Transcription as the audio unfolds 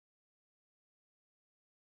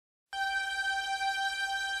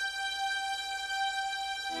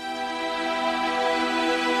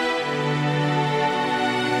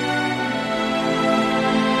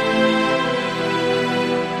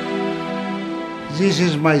This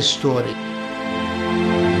is my story.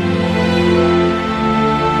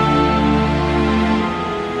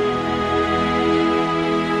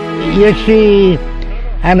 יש לי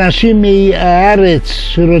אנשים מהארץ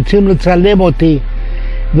שרוצים לצלם אותי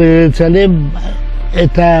ולצלם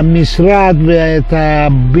את המשרד ואת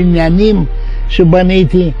הבניינים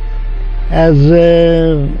שבניתי, אז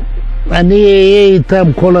אני אהיה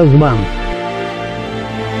איתם כל הזמן.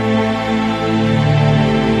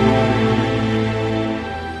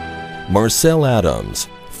 Marcel Adams,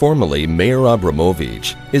 formerly Mayor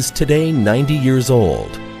Abramovich, is today 90 years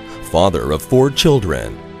old, father of 4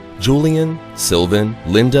 children, Julian, Sylvan,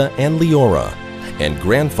 Linda, and Leora, and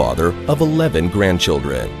grandfather of 11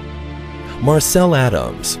 grandchildren. Marcel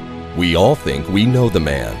Adams. We all think we know the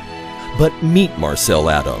man. But meet Marcel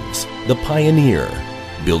Adams, the pioneer,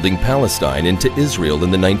 building Palestine into Israel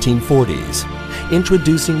in the 1940s,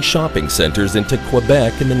 introducing shopping centers into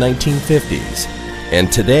Quebec in the 1950s,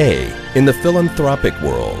 and today, in the philanthropic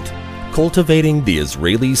world, cultivating the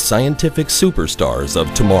Israeli scientific superstars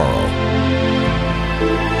of tomorrow.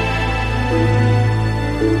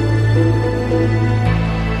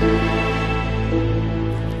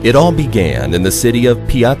 It all began in the city of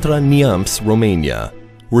Piatra Neamț, Romania,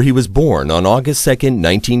 where he was born on August 2,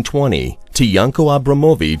 1920, to Janko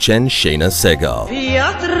Abramovich and Shana Segal.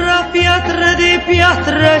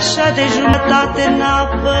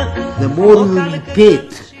 The more you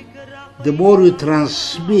repeat, the more you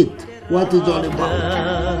transmit what it's all about.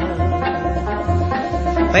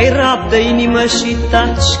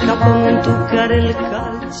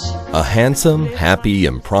 A handsome, happy,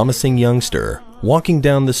 and promising youngster walking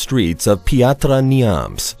down the streets of Piatra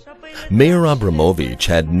Neamț. Mayor Abramovich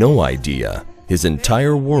had no idea his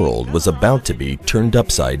entire world was about to be turned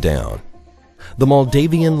upside down. The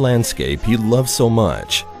Moldavian landscape he loved so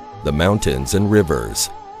much, the mountains and rivers,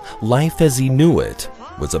 life as he knew it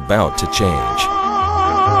was about to change.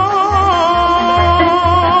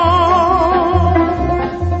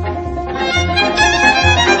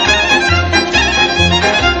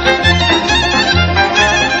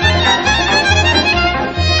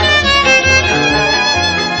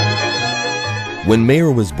 When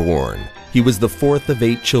Mayor was born, he was the 4th of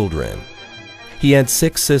 8 children. He had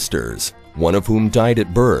 6 sisters, one of whom died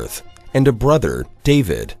at birth, and a brother,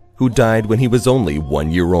 David, who died when he was only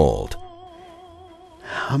 1 year old.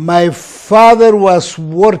 My father was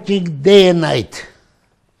working day and night.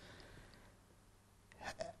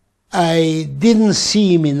 I didn't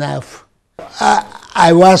see him enough.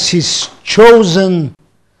 I was his chosen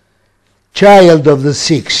child of the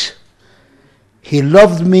 6. He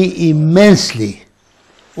loved me immensely.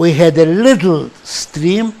 We had a little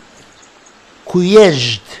stream,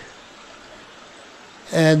 Cuiezd,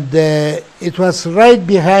 and it was right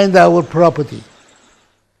behind our property.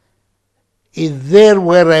 It's there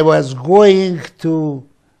where I was going to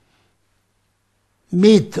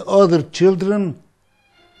meet other children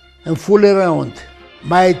and fool around.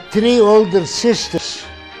 My 3 older sisters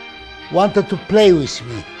wanted to play with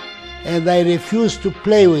me, and I refused to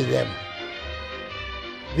play with them,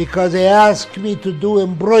 because they asked me to do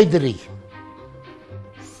embroidery,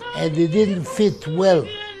 and it didn't fit well.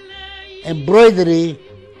 Embroidery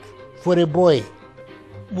for a boy.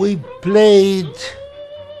 We played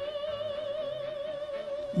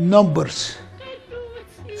numbers,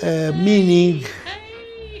 meaning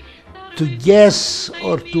to guess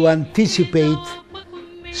or to anticipate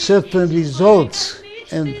certain results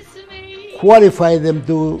and qualify them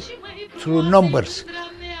through numbers.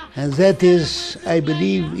 And that is, I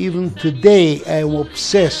believe, even today I am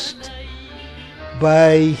obsessed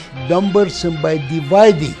by numbers and by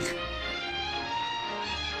dividing.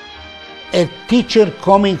 A teacher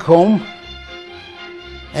coming home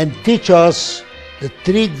and teach us, the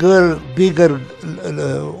 3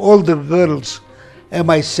 older girls and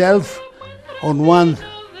myself on one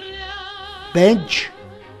bench,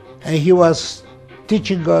 and he was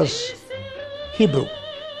teaching us Hebrew.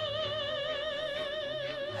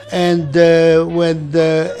 And when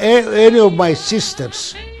any of my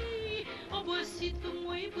sisters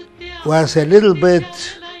was a little bit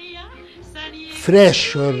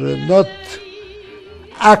fresh or not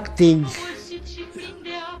acting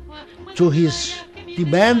to his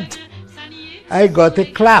demand, I got a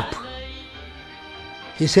clap.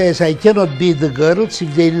 He says, I cannot beat the girls.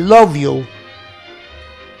 If they love you,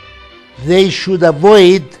 they should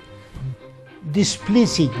avoid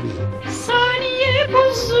displeasing me.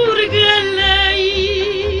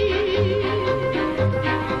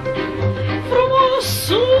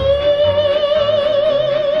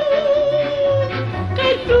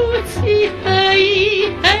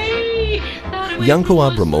 Janko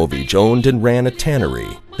Abramovich owned and ran a tannery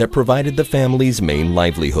that provided the family's main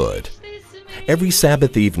livelihood. Every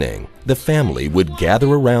Sabbath evening, the family would gather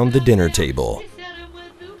around the dinner table.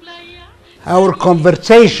 Our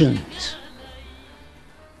conversations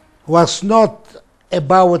was not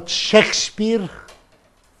about Shakespeare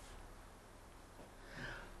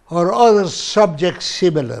or other subjects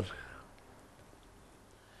similar.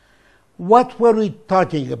 What were we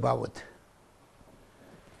talking about?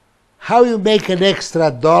 How you make an extra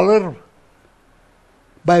dollar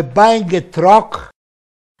by buying a truck?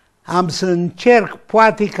 Am să încerc,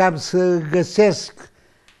 poate că am să găsesc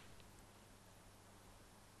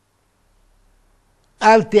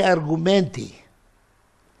alte argumente.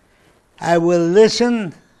 I will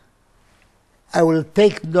listen, I will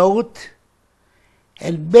take note,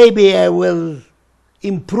 and maybe I will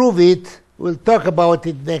improve it. We'll talk about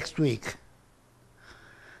it next week.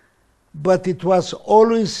 But it was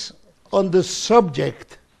always on the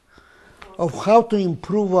subject of how to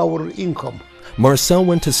improve our income. Marcel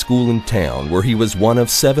went to school in town where he was one of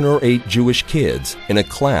 7 or 8 Jewish kids in a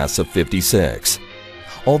class of 56.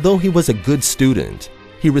 Although he was a good student,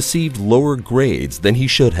 he received lower grades than he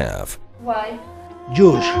should have. Why?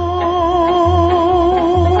 Jewish.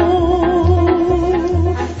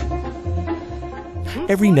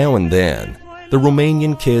 Every now and then, the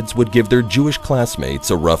Romanian kids would give their Jewish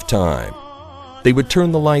classmates a rough time. They would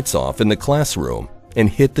turn the lights off in the classroom and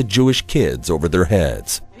hit the Jewish kids over their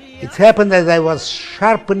heads. It happened that I was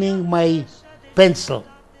sharpening my pencil.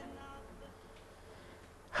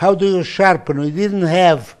 How do you sharpen? We didn't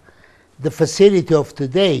have the facility of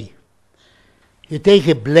today. You take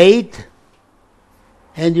a blade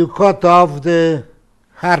and you cut off the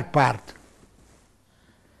hard part.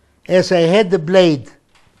 As I had the blade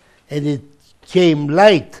and it came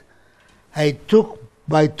light, I took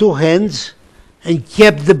my 2 hands and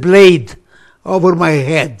kept the blade over my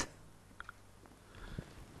head.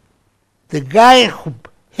 The guy who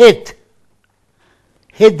hit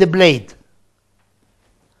the blade.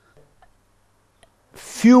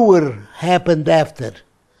 Fewer happened after,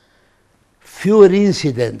 fewer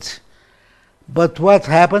incidents. But what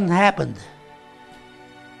happened, happened.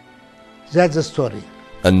 That's the story.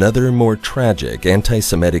 Another more tragic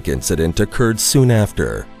anti-Semitic incident occurred soon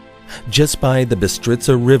after, just by the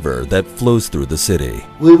Bistritsa River that flows through the city.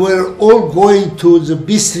 We were all going to the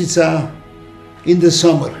Bistritsa in the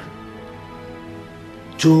summer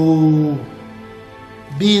to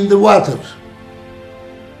be in the water.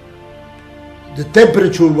 The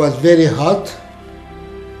temperature was very hot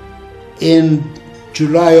in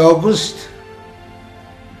July, August,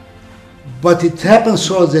 but it happened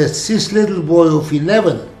so that this little boy of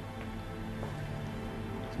 11,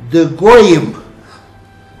 the Goyim,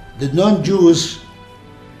 the non-Jews,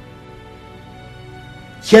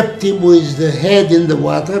 kept him with the head in the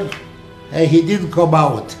water and he didn't come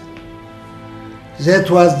out. That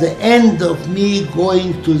was the end of me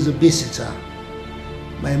going to the Bistritsa.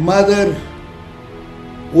 My mother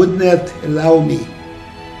would not allow me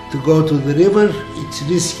to go to the river. It's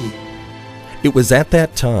risky. It was at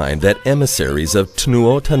that time that emissaries of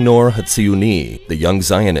Tnuot Hanor Hatziuni, the Young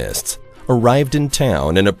Zionists, arrived in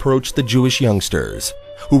town and approached the Jewish youngsters,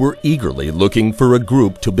 who were eagerly looking for a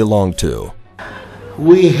group to belong to.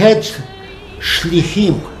 We had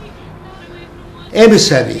shlichim,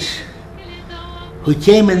 emissaries, who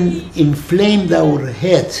came and inflamed our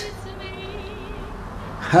heads.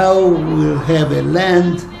 How we'll have a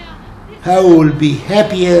land, how we'll be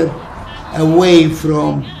happier away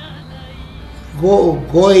from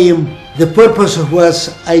Goyim. The purpose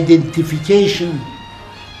was identification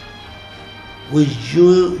with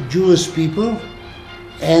Jewish people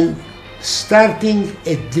and starting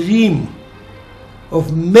a dream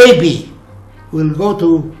of maybe we'll go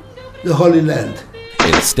to the Holy Land.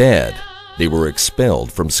 Instead, they were expelled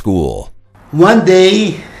from school. One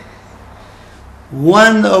day,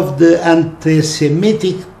 one of the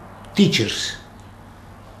anti-Semitic teachers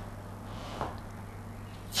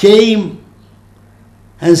came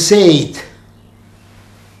and said,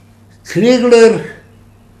 Kriegler,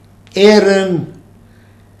 Aaron,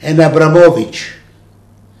 and Abramovich,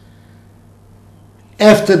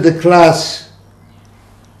 after the class,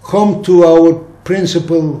 come to our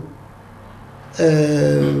principal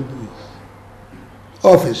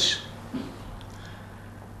office.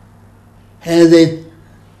 And they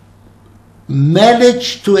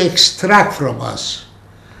managed to extract from us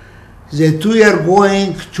that we are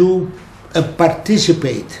going to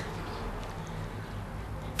participate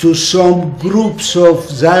to some groups of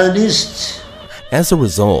Zionists. As a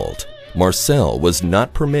result, Marcel was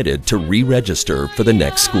not permitted to re-register for the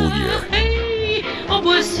next school year.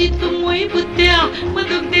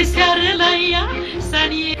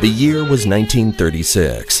 The year was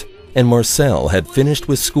 1936, and Marcel had finished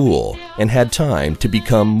with school and had time to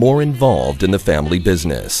become more involved in the family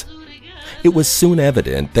business. It was soon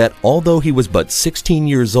evident that although he was but 16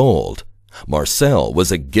 years old, Marcel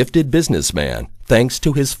was a gifted businessman thanks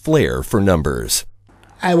to his flair for numbers.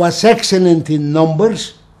 I was excellent in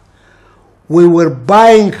numbers. We were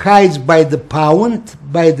buying hides by the pound,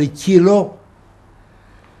 by the kilo,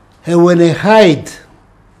 and when a hide,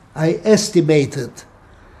 I estimated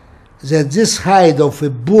that this hide of a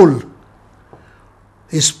bull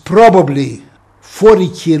is probably 40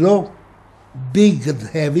 kilo, big and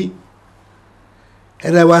heavy,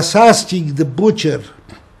 and I was asking the butcher,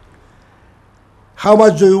 how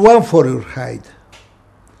much do you want for your hide?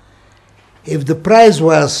 If the price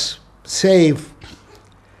was, say,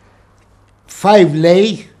 5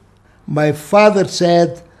 lei, my father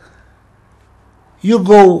said, you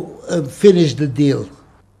go and finish the deal.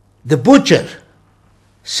 The butcher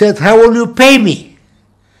said, how will you pay me?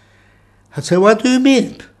 I said, what do you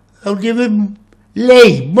mean? I'll give him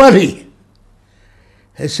lei, money.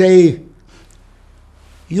 I say,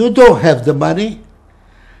 you don't have the money.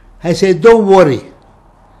 I said, don't worry.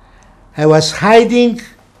 I was hiding,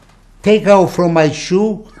 take out from my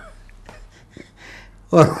shoe,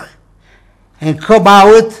 and come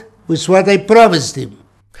out with what I promised him.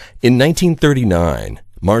 In 1939,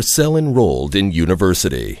 Marcel enrolled in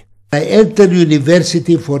university. I entered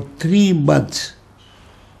university for 3 months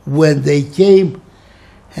when they came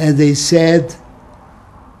and they said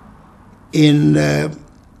in the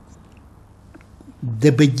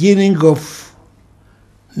beginning of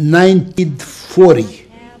 1940,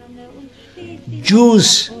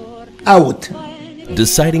 Jews out.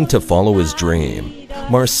 Deciding to follow his dream,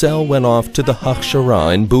 Marcel went off to the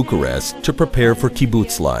Hachshara in Bucharest to prepare for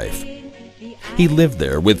kibbutz life. He lived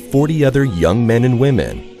there with 40 other young men and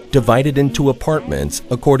women, divided into apartments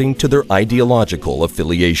according to their ideological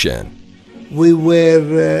affiliation. We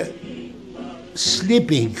were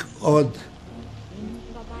sleeping on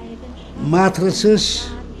mattresses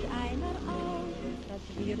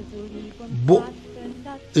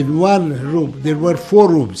in one room. There were 4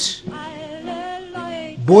 rooms.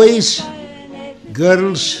 Boys,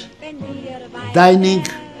 girls, dining,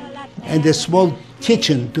 and a small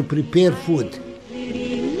kitchen to prepare food.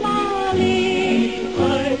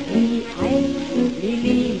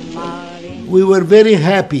 We were very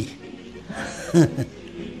happy.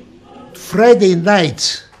 Friday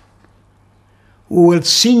nights, we were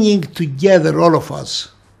singing together, all of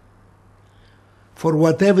us, for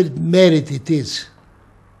whatever merit it is.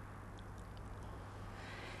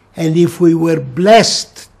 And if we were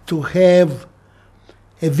blessed to have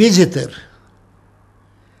a visitor,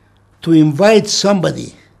 to invite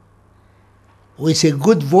somebody with a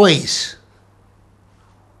good voice,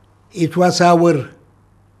 it was our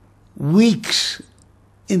week's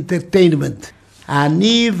entertainment.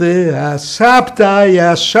 אני והסבתא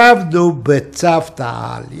ישבנו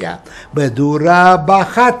בצוותא עליה, בדורה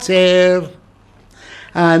בחצר.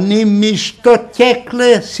 אני משתוקק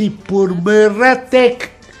לסיפור מרתק.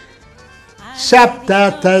 סבתא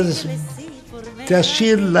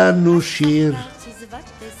תשיר לנו שיר.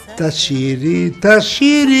 תשירי,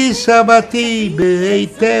 תשירי סבתי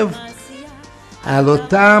בהיטב, על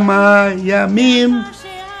אותם הימים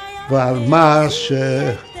ועל מה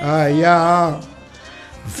שהיה,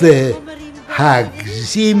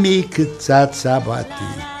 והגזימי קצת סבתי.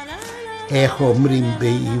 איך אומרים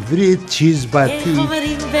בעברית צ'יזבטי? איך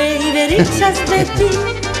אומרים בעברית צ'יזבטי?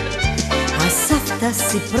 הסבתא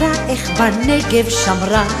סיפרה איך בנגב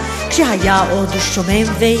שמרה, כשהיה עוד שומם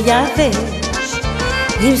ויבש.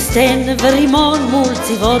 עם סטן ורימון מול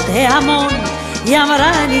צבאות ההמון, היא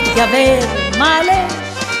אמרה נתגבר מלא.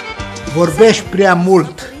 Vorbești prea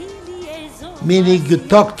mult, meaning you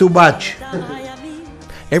talk too much.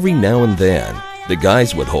 Every now and then, the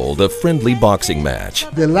guys would hold a friendly boxing match.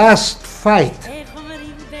 The last fight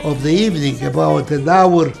of the evening, about an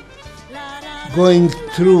hour going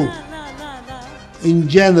through, in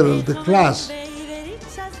general, the class,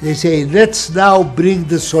 they say, let's now bring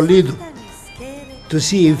the solido to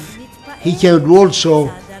see if he can also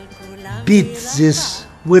beat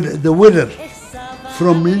the winner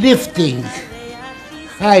from lifting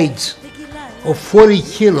hides of 40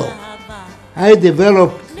 kilo. I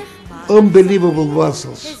developed unbelievable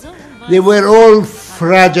muscles. They were all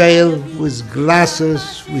fragile, with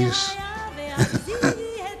glasses, with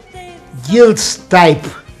Guild's type,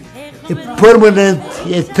 a permanent,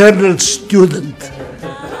 eternal student,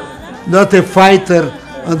 not a fighter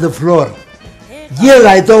on the floor. Gil,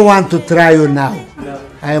 I don't want to try you now.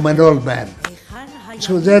 I am an old man.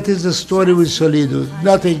 So that is the story with Solido.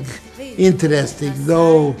 Nothing interesting,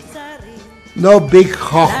 no big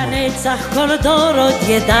chokhmah. לנצח כל דורות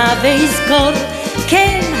ידע ויזכור,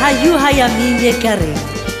 כן היו הימים יקרים.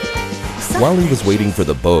 While he was waiting for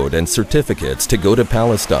the boat and certificates to go to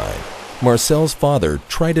Palestine, Marcel's father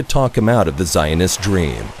tried to talk him out of the Zionist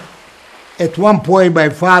dream. At one point, my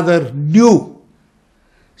father knew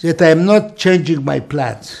that I am not changing my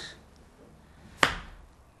plans.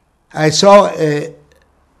 I saw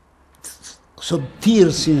some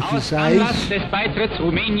tears in his eyes.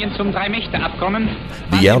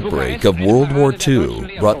 The outbreak of World War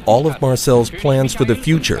II brought all of Marcel's plans for the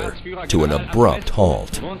future to an abrupt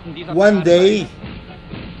halt. One day,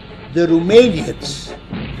 the Romanians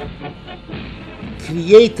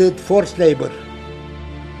created forced labor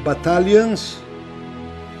battalions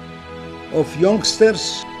of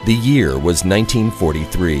youngsters. The year was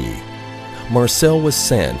 1943. Marcel was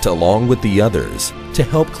sent along with the others to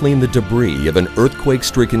help clean the debris of an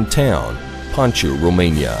earthquake-stricken town, Pančiu,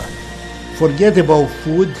 Romania. Forget about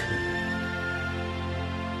food.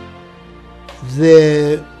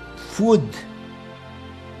 The food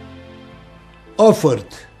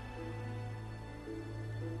offered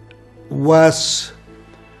was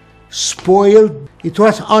spoiled. It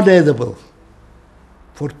was unedible.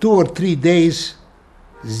 For 2 or 3 days,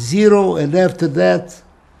 zero, and after that,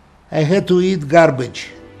 I had to eat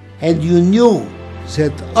garbage. And you knew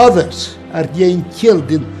that others are getting killed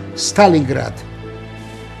in Stalingrad.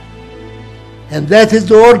 And that is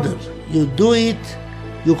the order. You do it,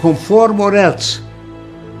 you conform, or else.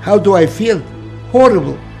 How do I feel?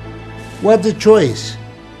 Horrible. What's the choice?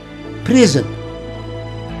 Prison.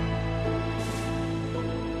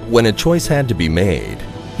 When a choice had to be made,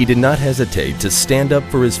 he did not hesitate to stand up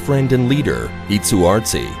for his friend and leader, Itzu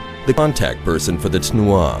Artzi, the contact person for the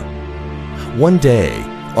Tnuah. One day,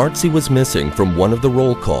 Artzi was missing from one of the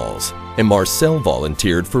roll calls, and Marcel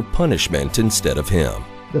volunteered for punishment instead of him.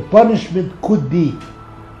 The punishment could be,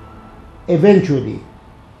 eventually,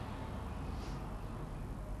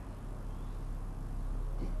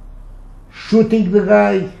 shooting the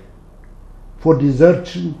guy for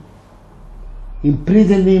desertion,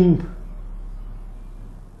 imprisoning him,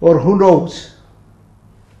 or who knows.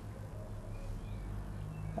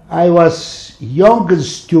 I was young and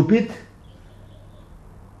stupid,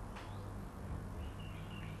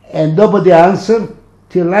 and nobody answered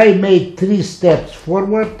till I made 3 steps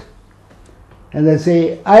forward, and I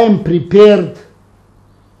say, I am prepared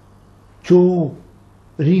to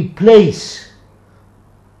replace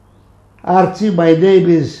Artzi. My name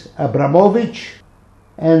is Abramovich,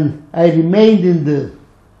 and I remained in the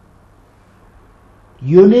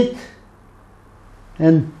unit,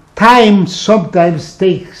 and time sometimes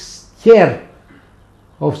takes care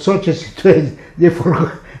of such a situation. They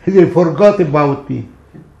forgot about me.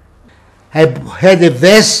 I had a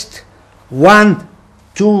vest, 1,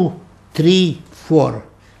 2, 3, 4.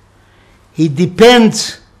 It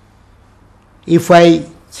depends if I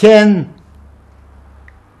can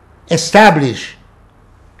establish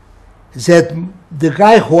that the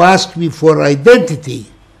guy who asked me for identity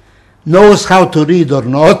knows how to read or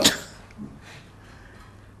not.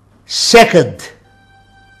 Second,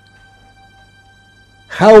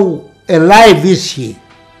 how alive is he,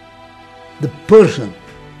 the person,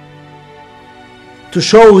 to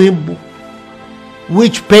show him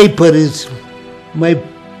which paper is my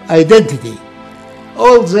identity.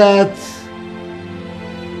 All that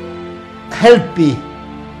helped me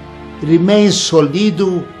remain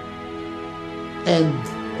solido and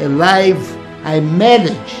alive. I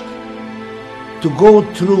managed to go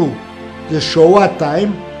through the Shoah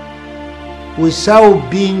time without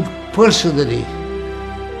being personally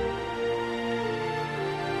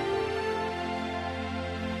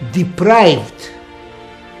deprived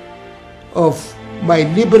of my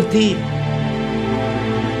liberty.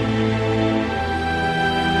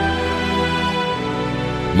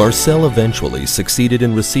 Marcel eventually succeeded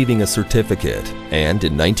in receiving a certificate, and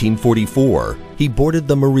in 1944, he boarded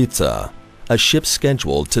the Maritza, a ship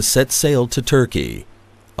scheduled to set sail to Turkey,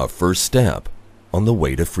 a first step on the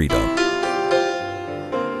way to freedom.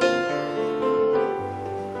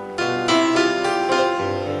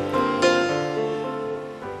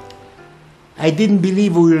 I didn't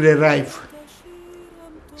believe we would arrive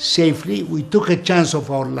safely. We took a chance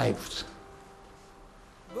of our lives.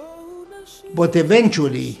 But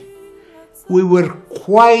eventually, we were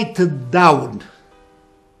quite down,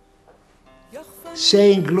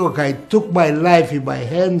 saying, look, I took my life in my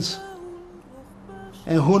hands,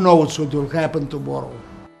 and who knows what will happen tomorrow.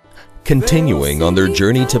 Continuing on their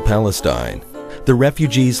journey to Palestine, the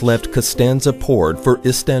refugees left Costanza port for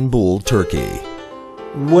Istanbul, Turkey.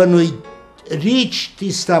 When we reached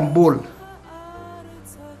Istanbul,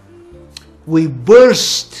 we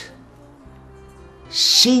burst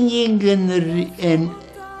singing and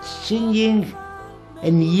singing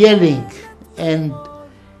and yelling and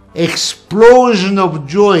explosion of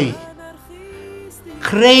joy.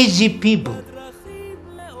 Crazy people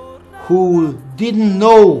who didn't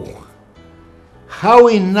know how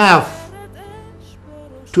enough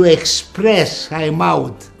to express, I'm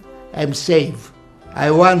out, I'm safe, I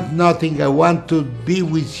want nothing, I want to be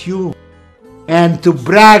with you, and to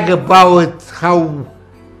brag about how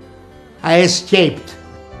I escaped.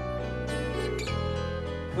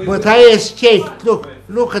 But I escaped.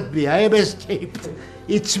 Look at me, I have escaped.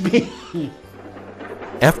 It's me.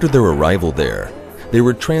 After their arrival there, they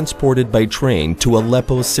were transported by train to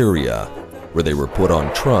Aleppo, Syria, where they were put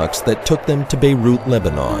on trucks that took them to Beirut,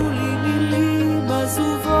 Lebanon.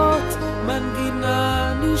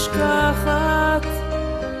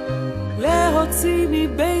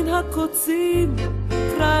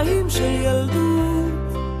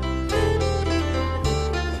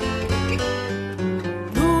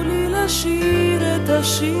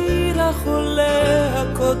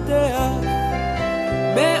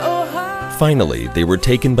 Finally, they were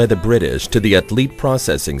taken by the British to the Atlit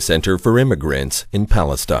Processing Center for Immigrants in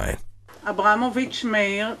Palestine. Abramovich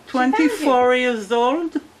Meir, 24 years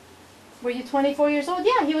old. Were you 24 years old?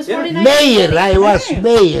 Yeah, he was 49. Mayor, I was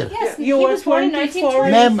mayor. Yes, You he were was born in 24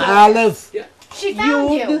 1920. Mem Aleph, She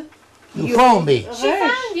found you. you found me. She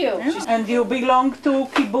found you. And you belong to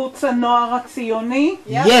Kibbutz Noar HaTzioni?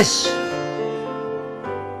 Yes.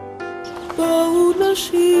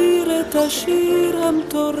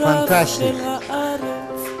 Fantastic.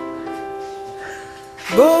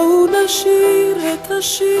 בואו נשיר את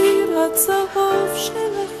השיר הצהוב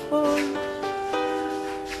של החול.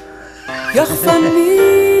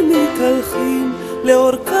 יחפנים מתהלכים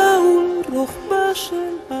לאורכה ולרוחבה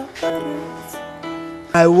של הארץ.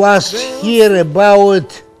 I was here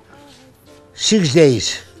about 6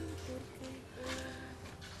 days,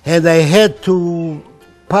 and I had to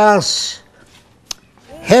pass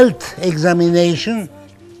health examination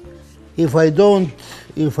if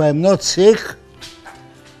I'm not sick,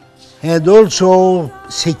 and also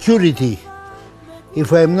security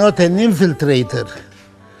if I'm not an infiltrator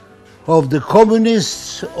of the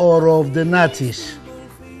communists or of the Nazis.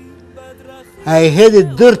 I had a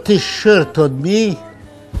dirty shirt on me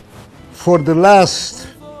for the last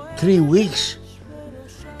 3 weeks,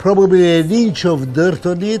 probably an inch of dirt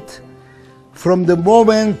on it, from the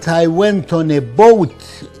moment I went on a boat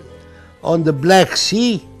on the Black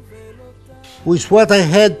Sea with what I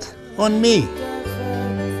had on me.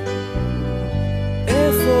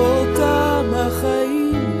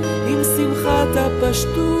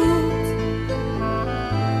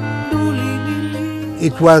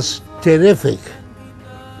 It was terrific.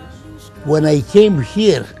 When I came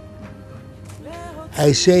here,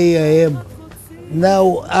 I say I am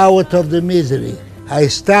now out of the misery. I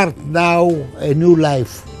start now a new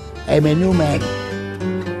life. I'm a new man.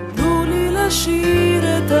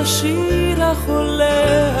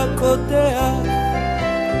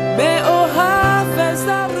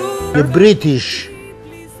 The British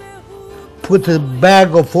put a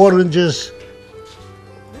bag of oranges,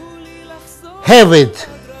 have it,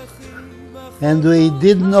 and we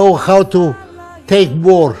didn't know how to take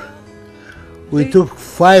more. We took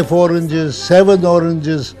 5 oranges, 7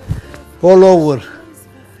 oranges, all over,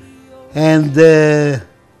 and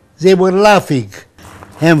they were laughing.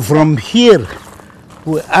 And from here,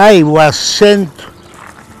 I was sent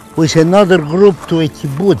with another group to a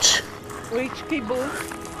kibbutz. Which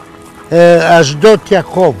kibbutz? Ashdod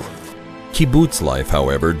Yaakov. Kibbutz life,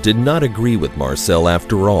 however, did not agree with Marcel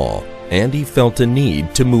after all, and he felt a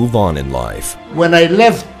need to move on in life. When I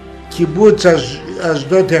left kibbutz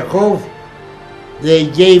Ashdod Yaakov, they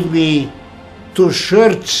gave me 2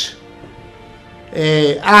 shirts,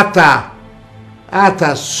 Ata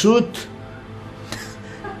suit,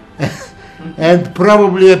 and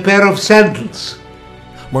probably a pair of sandals.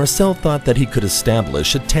 Marcel thought that he could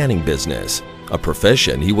establish a tanning business, a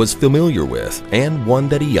profession he was familiar with and one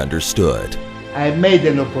that he understood. I made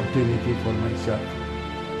an opportunity for myself,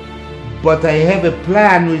 but I have a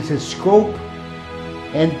plan with a scope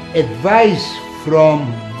and advice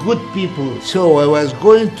from good people. So I was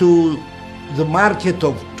going to the market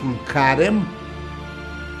of Tulkarem,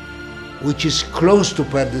 which is close to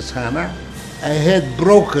Pardes Hana. I had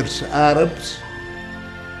brokers, Arabs,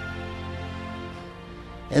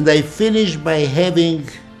 and I finished by having,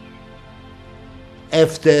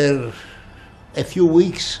 after a few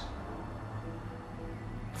weeks,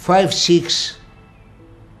 5, 6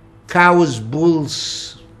 cows,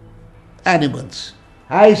 bulls, animals.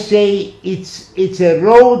 I say it's a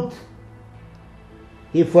road,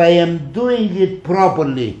 if I am doing it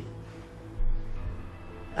properly.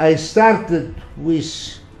 I started with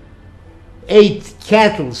 8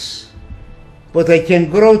 cattle, but I can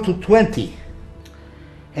grow to 20.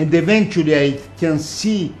 And eventually I can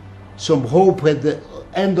see some hope at the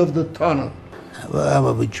end of the tunnel.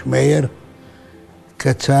 אברביץ' מאיר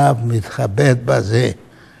קצב מתכבד בזה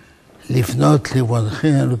לפנות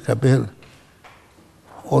לבונכם לקבל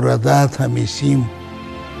הורדת המיסים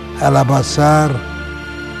על הבשר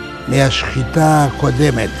מהשחיטה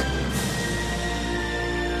הקודמת.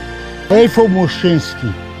 איפה מושינסקי?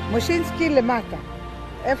 מושינסקי למטה.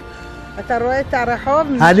 אתה רואה את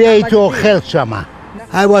הרחוב? אני הייתי אוכל שמה.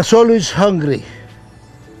 I was always hungry.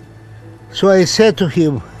 So I said to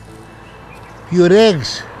him, your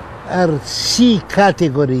eggs are C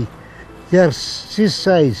category. They are this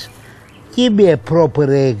size. Give me a proper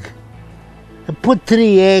egg. I put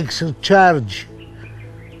 3 eggs in charge.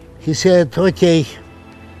 He said, okay.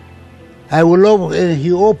 I will open.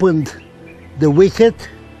 He opened the wicket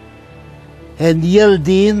and yelled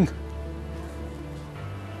in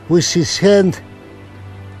with his hand,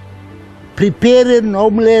 prepare an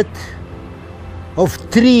omelette of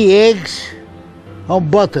 3 eggs on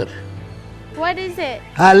butter. What is it?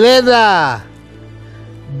 Aleda,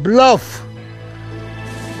 bluff.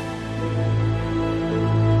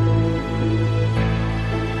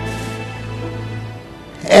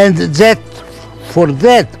 And for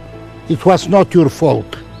that, it was not your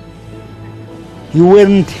fault. You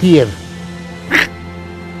weren't here.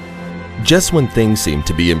 Just when things seemed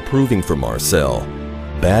to be improving for Marcel,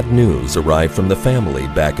 bad news arrived from the family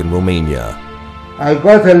back in Romania. I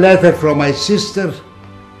got a letter from my sister.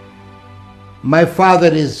 My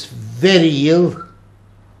father is very ill,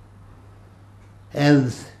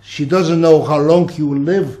 and she doesn't know how long he will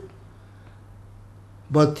live,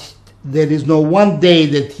 but there is no one day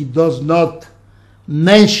that he does not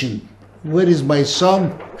mention, where is my son?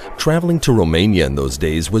 Traveling to Romania in those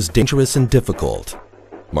days was dangerous and difficult.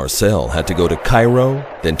 Marcel had to go to Cairo,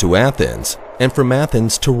 then to Athens, and from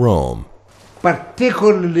Athens to Rome.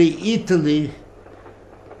 Particularly Italy,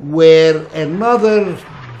 where another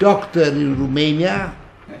doctor in Romania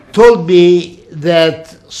told me that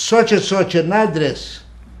such and such an address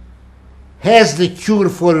has the cure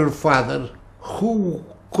for your father. Who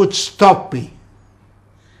could stop me?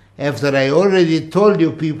 After I already told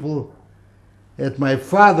you people that my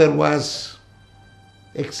father was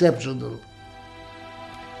exceptional.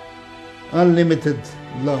 Unlimited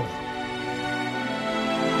love.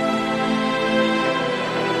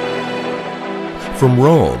 From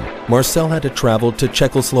Rome, Marcel had to travel to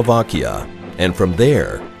Czechoslovakia, and from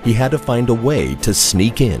there, he had to find a way to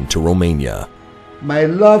sneak into Romania. My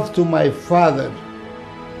love to my father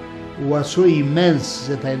was so immense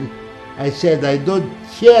that I said, I don't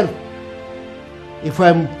care if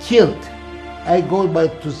I'm killed. I go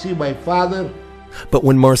back to see my father. But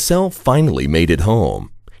when Marcel finally made it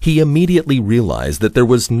home, he immediately realized that there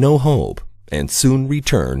was no hope and soon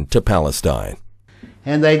returned to Palestine.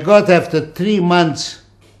 And I got, after 3 months,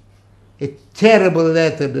 a terrible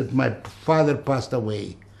letter that my father passed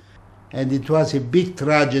away. And it was a big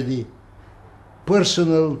tragedy,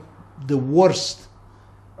 personal, the worst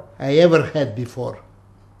I ever had before.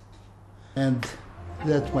 And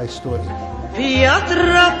that's my story.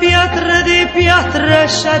 Piatră, piatră de piatră,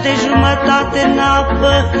 șa de jumătate în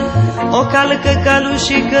apă, o calcă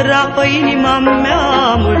călușii crapă, inima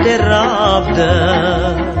mea mult de rabdă.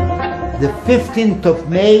 The 15th of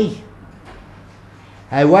May,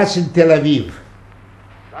 I was in Tel Aviv,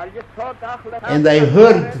 and I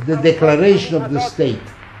heard the declaration of the state.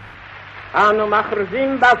 אנו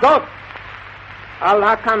מכריזים בזאת על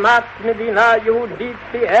הקמת מדינה יהודית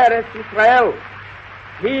בארץ ישראל.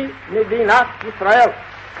 היא מדינת ישראל.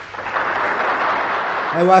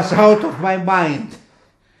 I was out of my mind.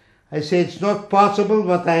 I said, it's not possible,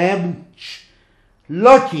 but I am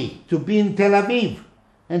lucky to be in Tel Aviv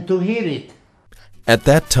and to hear it. At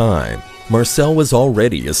that time, Marcel was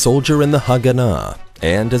already a soldier in the Haganah,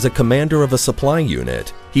 and as a commander of a supply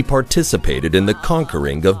unit, he participated in the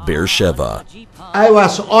conquering of Beersheba. I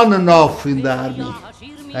was on and off in the army.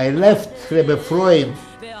 I left Rebbe Freud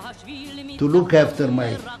to look after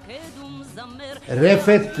my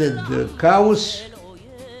refet and the cows.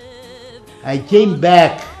 I came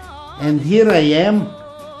back, and here I am,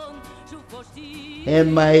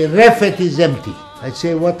 and my refet is empty. I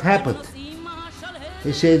say, what happened?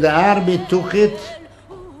 They say the army took it,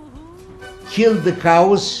 killed the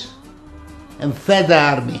cows, and fed the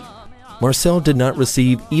army. Marcel did not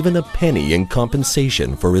receive even a penny in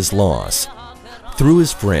compensation for his loss. Through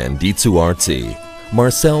his friend Ditsu Artzi,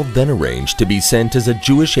 Marcel then arranged to be sent as a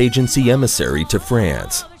Jewish agency emissary to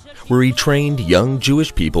France, where he trained young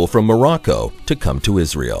Jewish people from Morocco to come to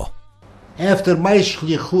Israel. After my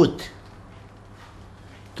shlichut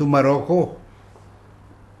to Morocco,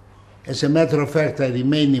 as a matter of fact, I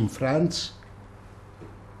remained in France.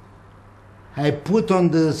 I put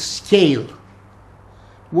on the scale,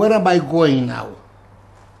 where am I going now?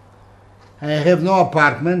 I have no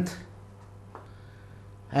apartment,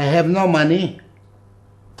 I have no money,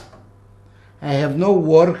 I have no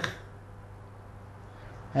work,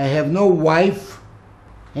 I have no wife,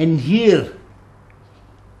 and here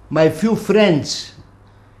my few friends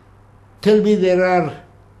tell me there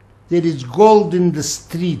is gold in the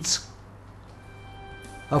streets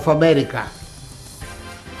of America.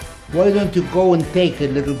 Why don't you go and take a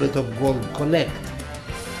little bit of gold, collect?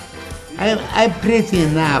 I'm pretty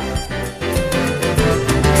enough.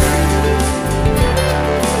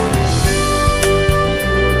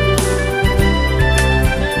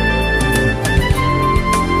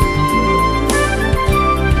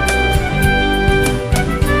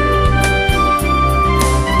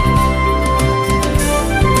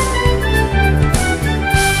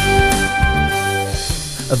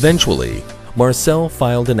 Eventually, Marcel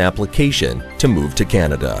filed an application to move to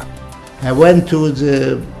Canada. I went to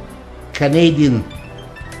the Canadian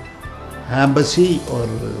embassy or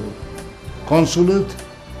consulate,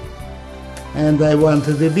 and I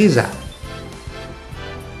wanted a visa.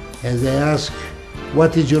 And they asked,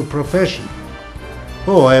 what is your profession?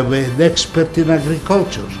 Oh, I'm an expert in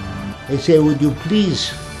agriculture. I say, would you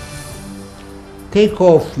please take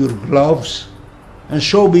off your gloves and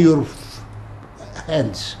show me your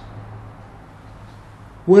hands?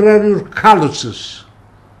 Where are your calluses?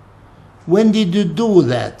 When did you do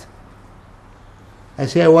that? I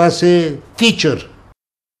say, I was a teacher.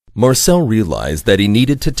 Marcel realized that he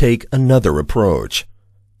needed to take another approach.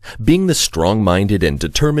 Being the strong-minded and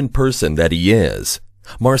determined person that he is,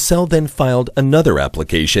 Marcel then filed another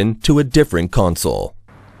application to a different consul.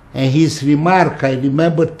 And his remark I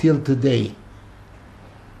remember till today.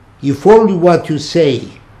 If only what you say,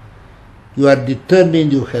 you are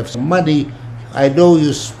determined, you have some money, I know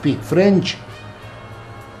you speak French,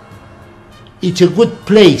 it's a good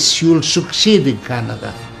place, you'll succeed in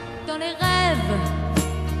Canada. Dans les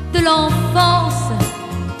rêves de l'enfance,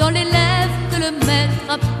 dans les lèvres que le maître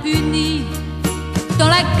a puni, dans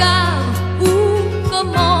la gare où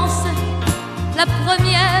commence la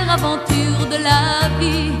première aventure de la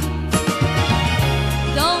vie,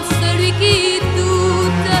 dans celui qui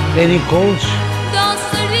doute, Then he calls, dans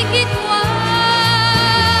celui qui croit.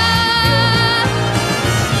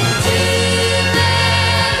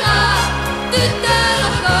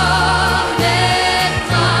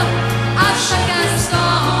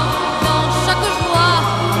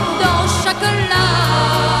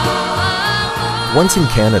 Once in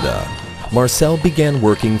Canada, Marcel began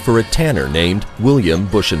working for a tanner named William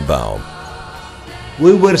Buschenbaum.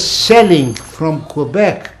 we were selling from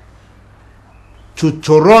Quebec to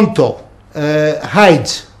Toronto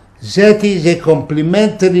hides. That is a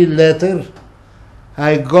complimentary letter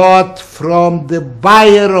I got from the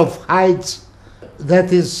buyer of hides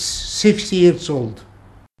that is 60 years old.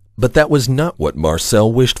 But that was not what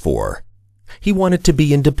Marcel wished for. He wanted to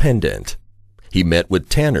be independent. He met with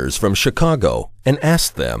tanners from Chicago and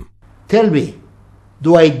asked them, "Tell me,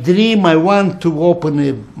 do I dream I want to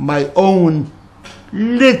open my own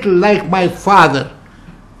little, like my father,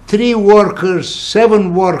 3 workers,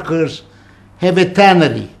 7 workers, have a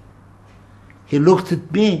tannery?" He looked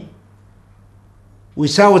at me.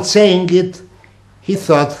 Without saying it, he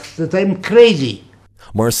thought that I'm crazy.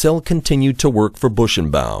 Marcel continued to work for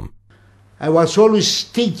Buschenbaum. I was always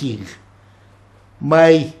thinking,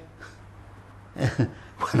 when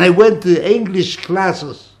I went to English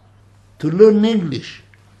classes to learn English,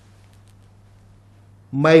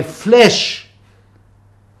 my flesh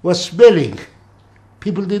was smelling.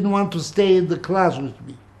 People didn't want to stay in the class with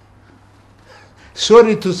me.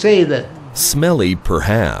 Sorry to say that. Smelly,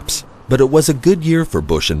 perhaps, but it was a good year for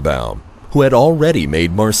Buschenbaum, who had already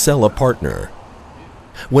made Marcel a partner.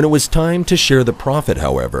 When it was time to share the profit,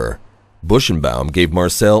 however, Buschenbaum gave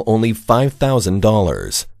Marcel only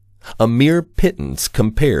 $5,000, a mere pittance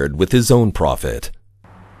compared with his own profit.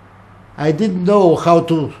 I didn't know how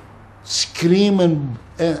to scream and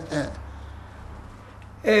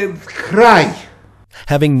cry.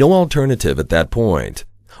 Having no alternative at that point,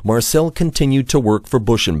 Marcel continued to work for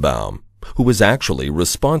Buschenbaum, who was actually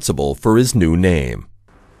responsible for his new name.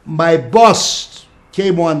 My boss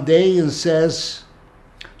came one day and says,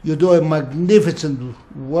 You do a magnificent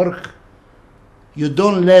work. You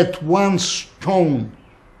don't let one stone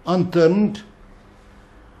unturned.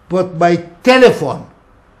 But my telephone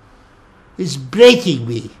is breaking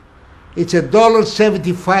me. It's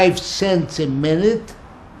 $1.75 a minute,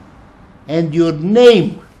 and your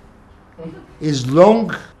name is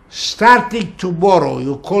long. Starting tomorrow,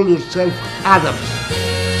 you call yourself Adams.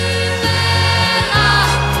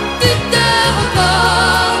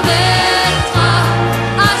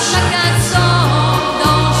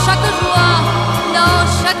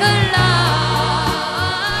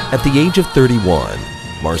 At the age of 31,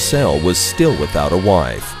 Marcel was still without a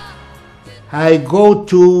wife. I go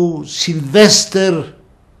to Sylvester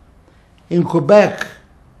in Quebec,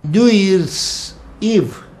 New Year's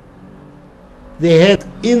Eve. They had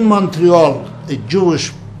in Montreal a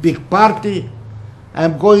Jewish big party.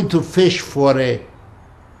 I'm going to fish for a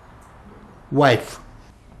wife.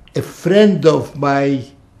 A friend of my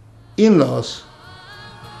in-laws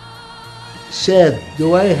said,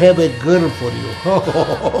 "Do I have a girl for you?"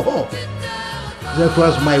 That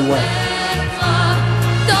was my wife.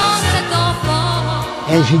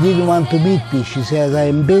 And she didn't want to meet me. She says, "I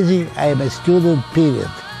am busy, I am a student, period."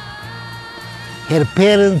 Her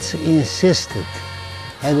parents insisted,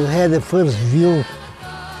 and we had the first view,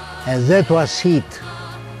 and that was it.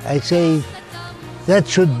 I say, that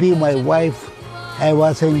should be my wife. I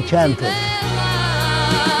was enchanted.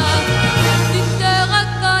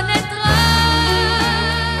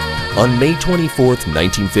 On May 24th,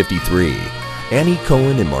 1953, Annie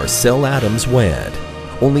Cohen and Marcel Adams wed,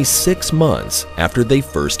 only 6 months after they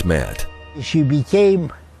first met. She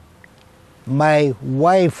became my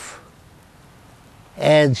wife,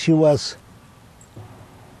 and she was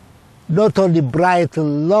not only bright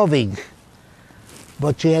and loving,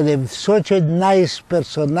 but she had such a nice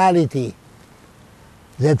personality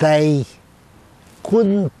that I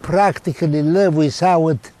couldn't practically live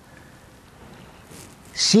without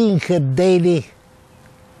seeing her daily,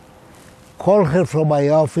 call her from my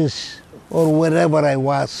office or wherever I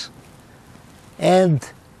was,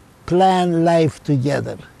 and plan life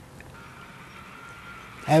together.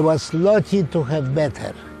 I was lucky to have met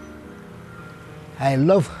her. I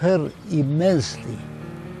love her immensely.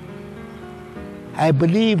 I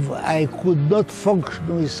believe I could not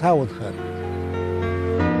function without her.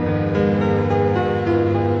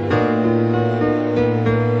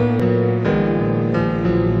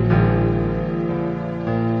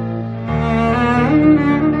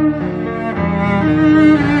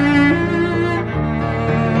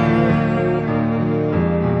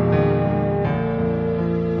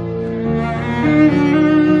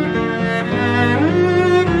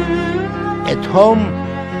 At home,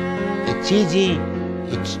 it's easy,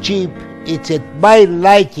 it's cheap, it's at my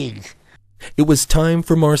liking. It was time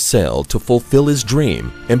for Marcel to fulfill his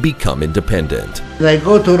dream and become independent. I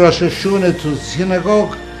go to Rosh Hashanah to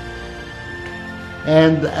synagogue,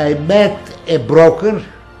 and I met a broker.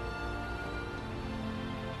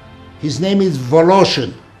 His name is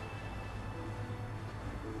Voloshin.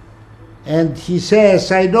 And he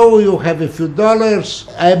says, "I know you have a few dollars.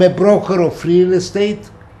 I'm a broker of real estate.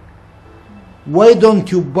 Why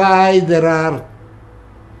don't you buy, there are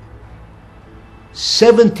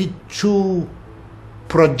 72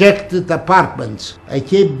 projected apartments." I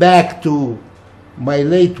came back to my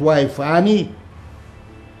late wife, Annie,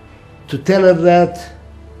 to tell her that.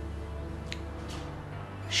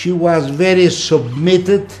 She was very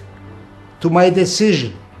submitted to my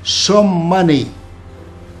decision. Some money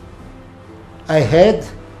I had,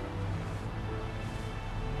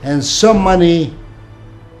 and some money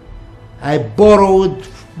I borrowed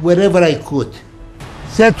wherever I could.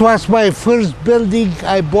 That was my first building.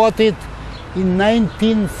 I bought it in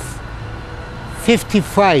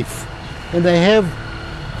 1955, and I have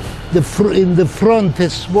in the front a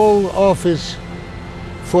small office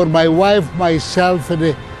for my wife, myself, and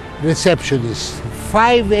a receptionist.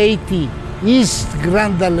 580 East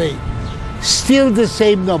Grand Alley, still the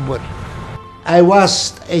same number. I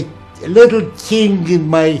was a little king in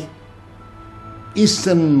my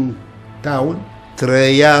eastern town.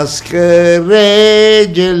 Trăiască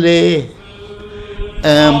regele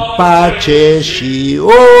în pace și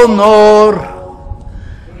onor.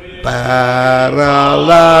 Para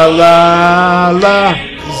la la la.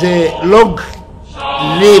 Long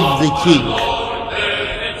live the king.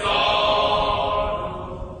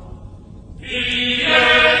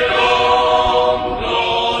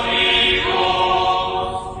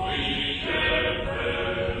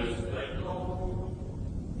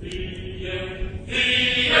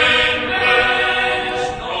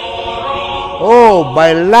 Oh,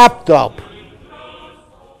 my laptop.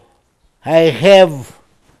 I have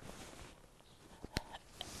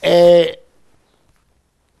a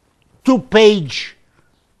 2-page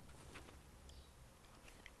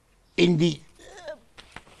in the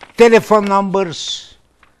telephone numbers,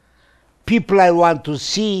 people I want to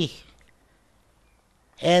see,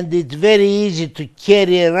 and it's very easy to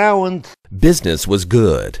carry around. Business was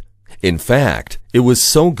good. In fact, it was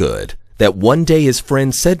so good that one day his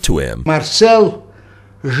friend said to him, Marcel,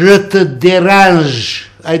 je te dérange,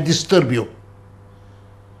 I disturb you.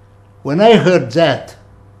 When I heard that,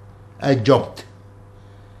 I jumped.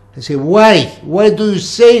 I said, why? Why do you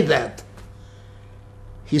say that?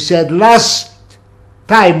 He said, last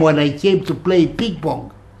time when I came to play ping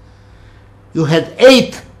pong, you had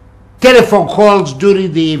 8 telephone calls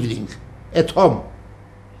during the evening at home.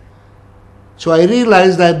 So I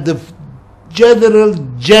realized I'm the general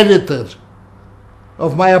janitor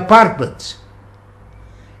of my apartments.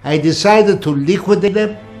 I decided to liquidate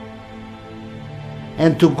them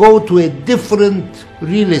and to go to a different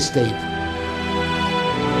real estate.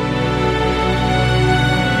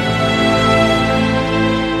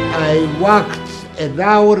 I walked an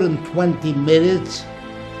hour and 20 minutes.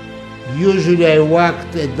 Usually I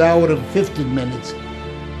walked an hour and 15 minutes.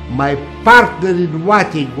 My partner in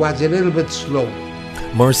walking was a little bit slow.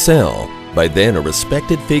 Marcel, by then a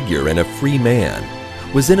respected figure and a free man,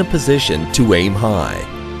 was in a position to aim high.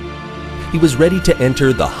 He was ready to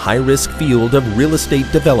enter the high-risk field of real estate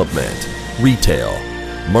development, retail.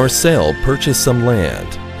 Marcel purchased some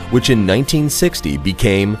land, which in 1960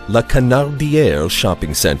 became La Canardière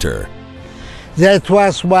Shopping Center. That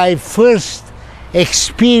was my first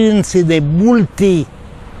experience in a multi-tenant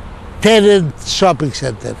shopping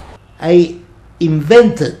center. I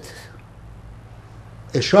invented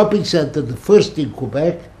a shopping center, the first in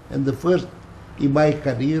Quebec and the first in my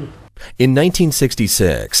career. In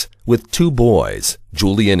 1966, with 2 boys,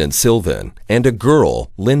 Julian and Sylvan, and a girl,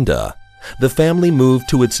 Linda, the family moved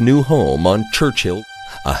to its new home on Churchill,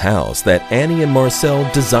 a house that Annie and Marcel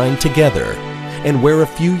designed together, and where a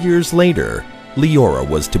few years later, Leora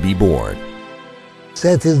was to be born.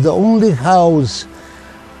 That is the only house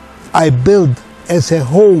I built as a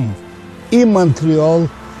home in Montreal,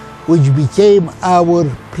 which became our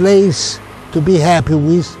place to be happy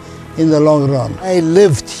with in the long run. I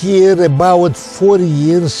lived here about 40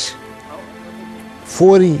 years.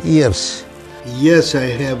 40 years. Yes, I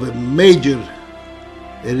have a major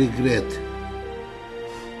regret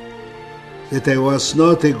that I was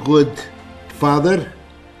not a good father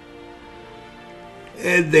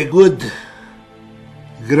and a good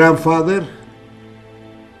grandfather,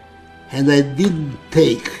 and I didn't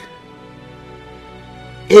take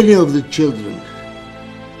any of the children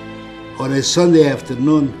on a Sunday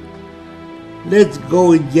afternoon. Let's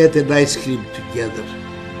go and get an ice cream together.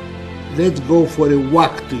 Let's go for a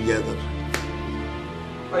walk together.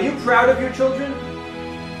 Are you proud of your children?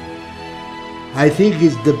 I think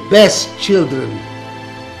it's the best children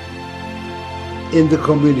in the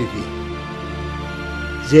community.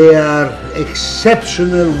 They are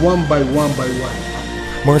exceptional one by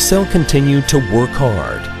one. Marcel continued to work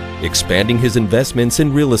hard, expanding his investments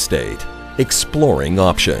in real estate, exploring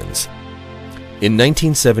options. In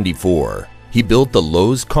 1974, he built the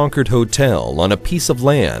Loews Concord Hotel on a piece of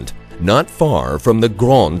land not far from the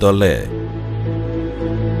Grand Allée.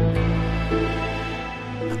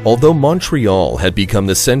 Although Montreal had become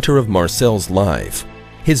the center of Marcel's life,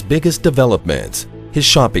 his biggest developments, his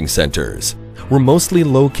shopping centers, were mostly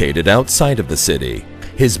located outside of the city.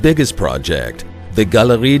 His biggest project, the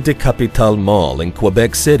Galerie de Capitale Mall in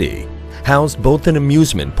Quebec City, housed both an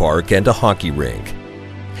amusement park and a hockey rink.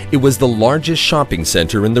 It was the largest shopping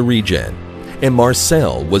center in the region, and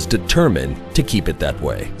Marcel was determined to keep it that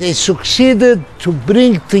way. They succeeded to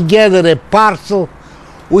bring together a parcel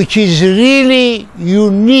which is really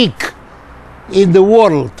unique in the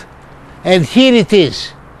world, and here it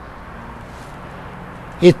is.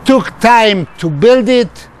 It took time to build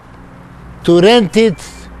it, to rent it,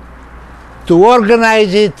 to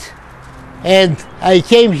organize it, and I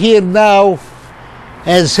came here now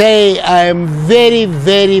and say I'm very,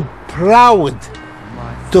 very proud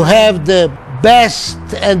to have the best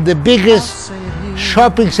and the biggest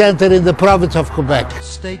shopping center in the province of Quebec.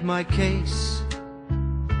 State my case,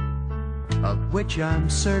 of which I'm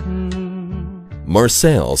certain.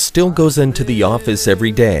 Marcel still goes into the office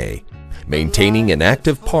every day, maintaining an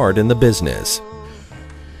active part in the business.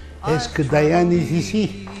 Est-ce que Diane est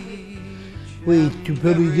ici? Oui, tu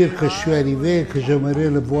peux lui dire que je suis arrivé, que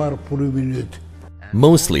j'aimerais le voir pour une minute.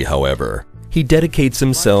 Mostly, however, he dedicates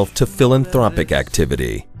himself to philanthropic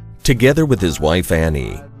activity. Together with his wife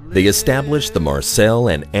Annie, they established the Marcel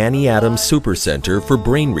and Annie Adams Supercenter for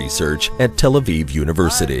Brain Research at Tel Aviv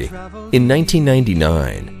University. In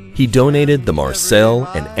 1999, he donated the Marcel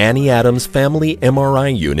and Annie Adams Family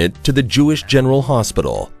MRI Unit to the Jewish General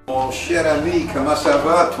Hospital. Mon cher ami, comment ça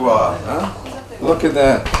va, toi? Huh? Look at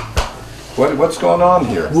that. What's going on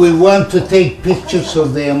here? We want to take pictures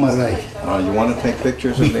of the MRI. Oh, you want to take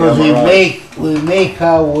pictures of the Because MRI? we make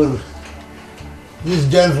this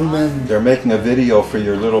gentleman. They're making a video for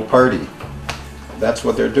your little party. That's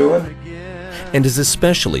what they're doing? And is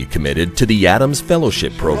especially committed to the Adams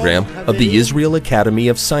Fellowship Program of the Israel Academy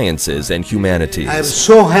of Sciences and Humanities. I'm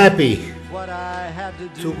so happy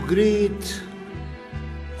to greet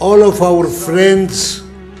all of our friends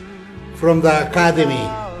from the Academy,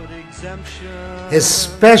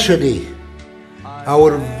 especially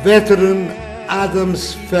our veteran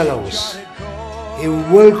Adams Fellows. He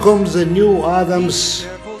welcomes the new Adams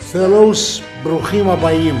Fellows, Bruchim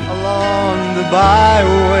Abayim. Along the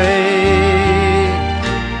byway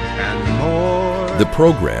and more. The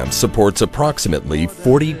program supports approximately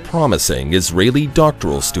 40 promising Israeli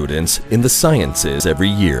doctoral students in the sciences every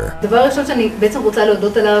year. הדבר הראשון שאני בעצם רוצה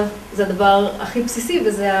להודות עליו זה הדבר הכי בסיסי,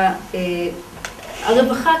 וזה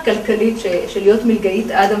הרווחה הכלכלית של להיות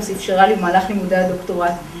מלגאית אדמס אפשרה לי במהלך לימודי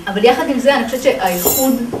הדוקטורט. אבל יחד עם זה אני חושבת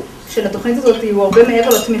שהאיחוד של התוכנית הזאת הוא הרבה מעבר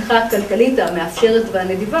לתמיכה הכלכלית המאפשרת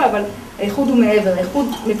והנדיבה, אבל האיחוד הוא מעבר. האיחוד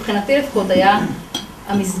מבחינתי לפחות היה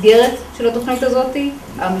המסגרת של התוכנית הזאת,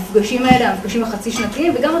 המפגשים האלה, המפגשים החצי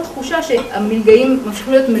שנתיים, וגם התחושה שהמלגאים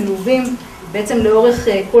ממשיכים להיות מלווים בעצם לאורך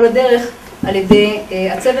כל הדרך על ידי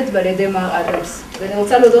הצוות ועל ידי מר אדמס. ואני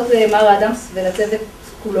רוצה להודות למר אדמס ולצוות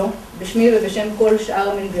כולו, בשמי ובשם כל שאר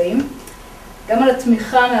המלגאים, גם על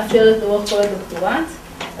התמיכה המאפשרת לאורך כל הדוקטורט,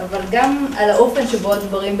 אבל גם על האופן שבו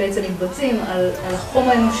הדברים בעצם מתבצעים, על החום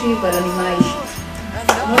האנושי ועל הנימה האישית.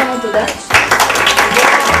 המון המון תודה.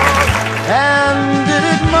 And did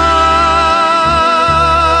it my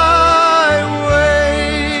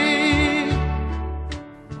way.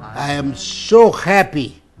 I am so happy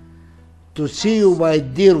to see you, my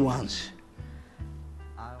dear ones.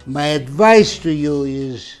 My advice to you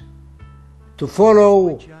is to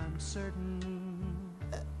follow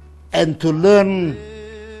and to learn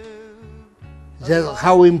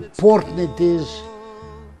how important it is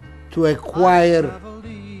to acquire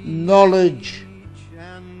knowledge,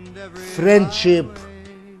 friendship,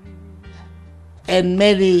 and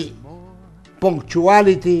many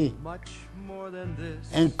punctuality,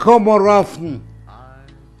 and come more often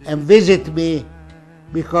and visit me,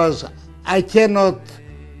 because I cannot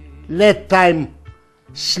let time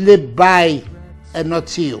slip by and not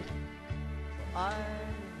see you.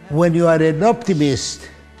 When you are an optimist,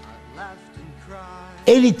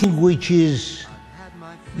 anything which is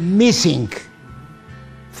missing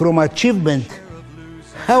from achievement,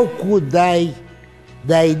 how could the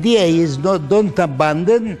idea is not, don't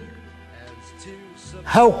abandon,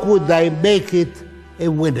 how could I make it a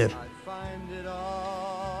winner?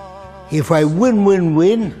 If I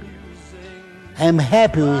win, I'm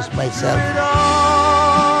happy with myself.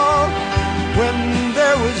 When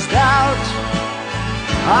there was doubt,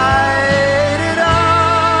 I ate it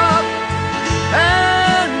up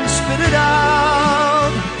and spit it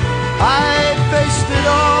out. I faced it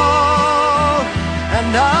all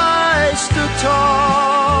and I stood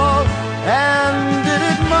tall and did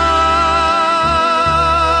it my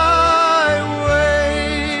way.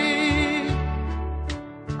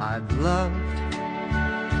 I've loved,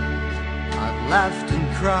 I've laughed and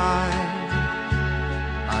cried,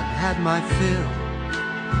 I've had my fill,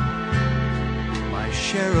 my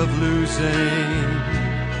share of losing,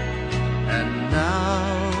 and now,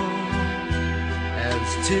 as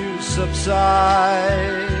tears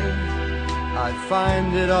subside, I find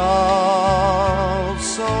it all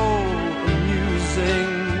so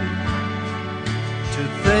amusing to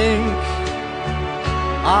think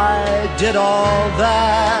I did all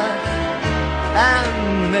that,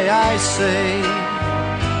 and may I say,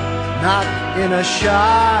 not in a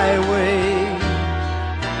shy way.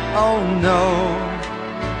 Oh no,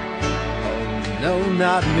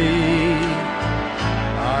 not me.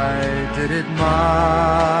 I did it my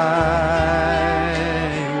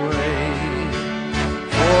way.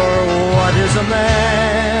 For what is a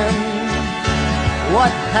man?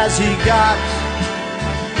 What has he got?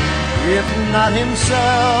 If not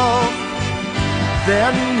himself,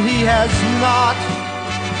 then he has not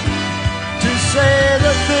to say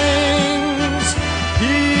the things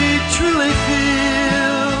he truly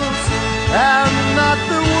feels, and not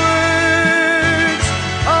the words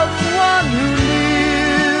of one who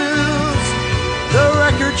kneels. The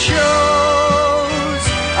record shows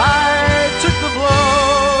I took the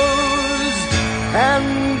blows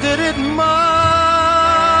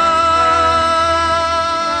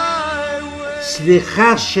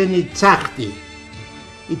סליחה שניצחתי.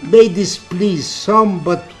 It may displease some,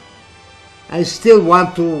 but I still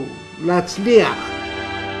want to להצליח.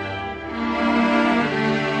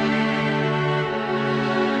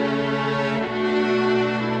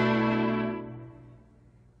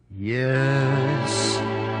 Yes,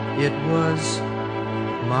 it was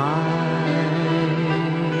my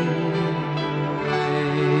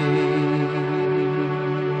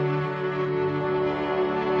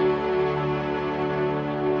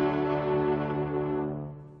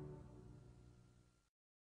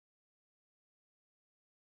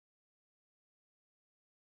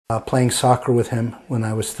playing soccer with him when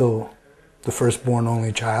I was still the firstborn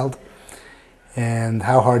only child, and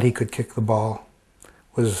how hard he could kick the ball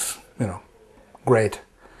was, great.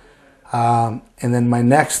 And then my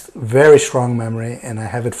next very strong memory, and I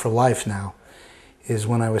have it for life now, is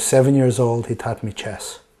when I was 7 years old, he taught me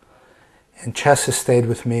chess. And chess has stayed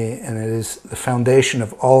with me, and it is the foundation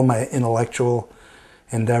of all my intellectual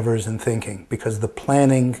endeavors and thinking, because the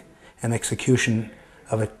planning and execution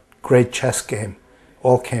of a great chess game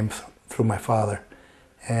all came through my father,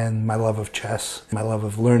 and my love of chess, my love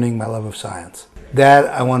of learning, my love of science. Dad,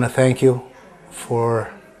 I want to thank you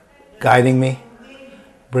for guiding me,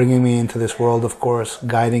 bringing me into this world, of course,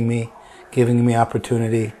 guiding me, giving me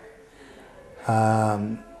opportunity.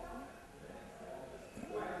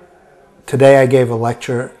 Today I gave a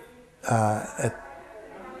lecture at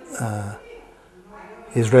the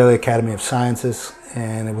Israeli Academy of Sciences,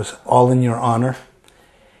 and it was all in your honor.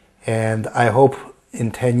 And I hope in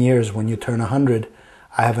 10 years, when you turn 100,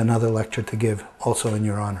 I have another lecture to give, also in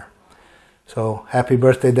your honor. So, happy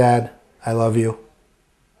birthday, Dad. I love you.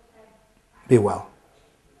 Be well.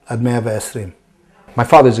 Ad 120. My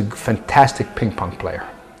father's a fantastic ping pong player.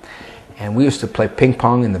 And we used to play ping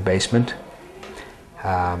pong in the basement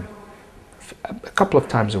a couple of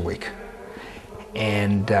times a week.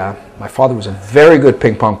 And my father was a very good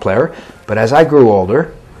ping pong player, but as I grew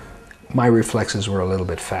older, my reflexes were a little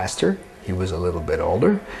bit faster. He was a little bit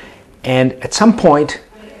older. And at some point,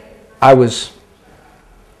 I was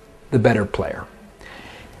the better player.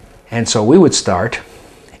 And so we would start,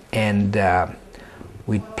 and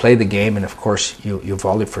we'd play the game, and of course, you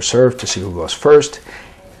volley for serve to see who goes first.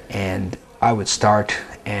 And I would start,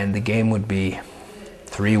 and the game would be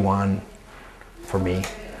 3-1 for me,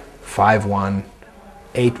 5-1,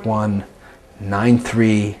 8-1,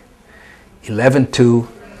 9-3, 11-2,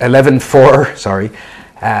 11-4, sorry.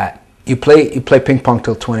 You play ping pong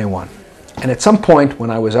till 21. And at some point, when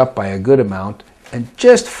I was up by a good amount, and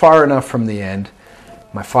just far enough from the end,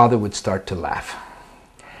 my father would start to laugh.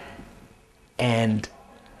 And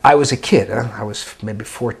I was a kid, I was maybe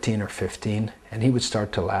 14 or 15, and he would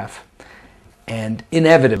start to laugh. And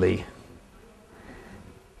inevitably,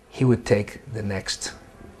 he would take the next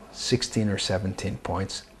 16 or 17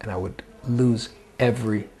 points, and I would lose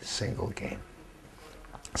every single game.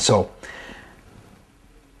 So,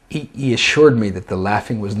 he assured me that the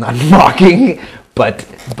laughing was not mocking, but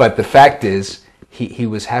the fact is, he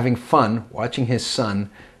was having fun watching his son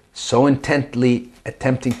so intently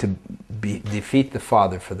attempting to defeat the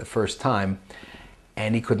father for the first time,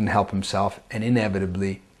 and he couldn't help himself, and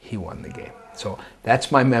inevitably, he won the game. So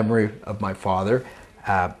that's my memory of my father.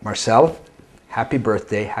 Marcel, happy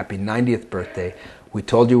birthday, happy 90th birthday. We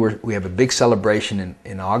told you we have a big celebration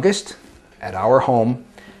in August at our home.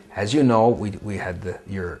 As you know, we had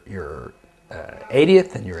your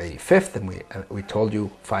 80th and your 85th, and we told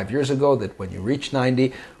you 5 years ago that when you reach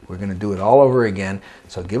 90, we're going to do it all over again.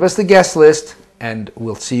 So give us the guest list, and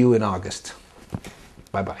we'll see you in August.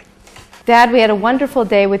 Bye-bye. Dad, we had a wonderful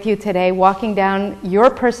day with you today, walking down your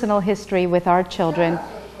personal history with our children.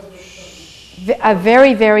 A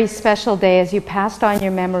very, very special day as you passed on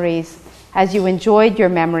your memories, as you enjoyed your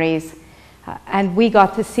memories, and we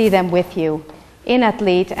got to see them with you in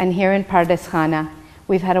Atlit and here in Pardes Chana.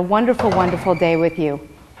 We've had a wonderful, wonderful day with you.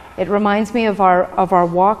 It reminds me of our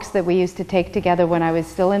walks that we used to take together when I was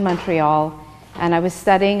still in Montreal, and I was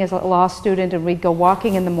studying as a law student, and we'd go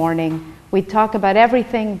walking in the morning. We'd talk about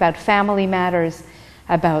everything, about family matters,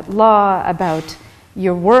 about law, about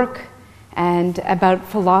your work, and about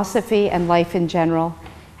philosophy and life in general.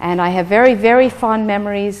 And I have very, very fond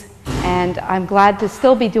memories, and I'm glad to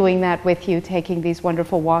still be doing that with you, taking these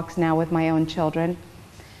wonderful walks now with my own children.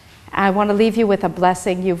 I want to leave you with a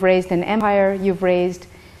blessing. You've raised an empire. You've raised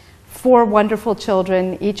 4 wonderful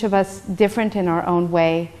children, each of us different in our own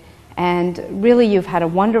way. And really, you've had a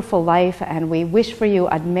wonderful life, and we wish for you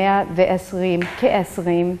ad 120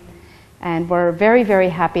 ke'esrim. And we're very, very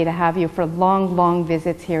happy to have you for long, long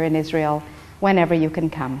visits here in Israel, whenever you can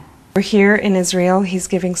come. We're here in Israel. He's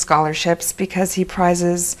giving scholarships because he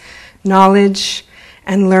prizes knowledge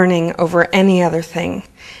and learning over any other thing.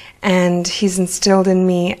 And he's instilled in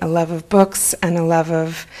me a love of books and a love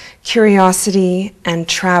of curiosity and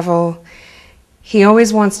travel. He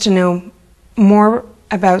always wants to know more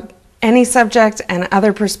about any subject and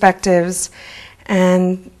other perspectives,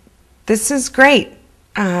 and this is great,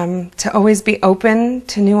 to always be open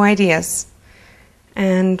to new ideas.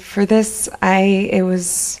 And for this, it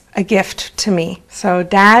was a gift to me. So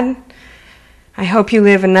Dad, I hope you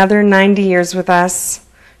live another 90 years with us,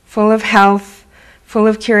 full of health, full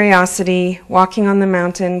of curiosity, walking on the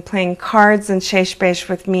mountain, playing cards and shesh besh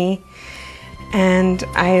with me. And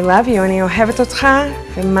I love you, אני אוהבת אותך,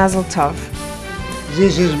 ומזל טוב.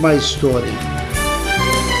 This is my story.